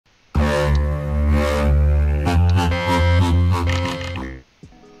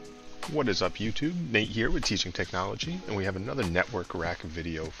What is up, YouTube? Nate here with Teaching Technology, and we have another network rack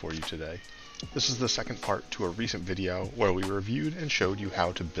video for you today. This is the second part to a recent video where we reviewed and showed you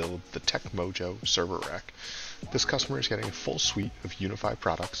how to build the TechMojo server rack. This customer is getting a full suite of Unifi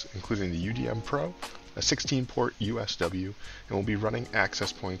products, including the UDM Pro, a 16-port USW, and will be running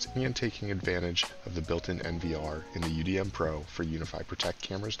access points and taking advantage of the built-in NVR in the UDM Pro for Unifi Protect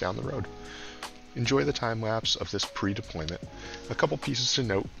cameras down the road. Enjoy the time lapse of this pre-deployment. A couple pieces to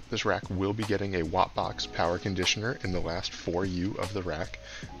note: this rack will be getting a Wattbox power conditioner in the last 4U of the rack.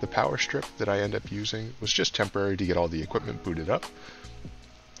 The power strip that I end up using was just temporary to get all the equipment booted up.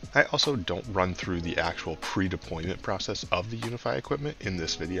 I also don't run through the actual pre-deployment process of the Unifi equipment in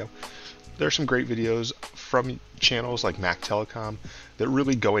this video. There are some great videos from channels like Mac Telecom that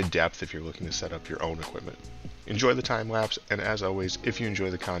really go in depth if you're looking to set up your own equipment. Enjoy the time lapse, and as always, if you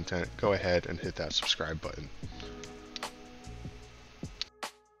enjoy the content, go ahead and hit that subscribe button.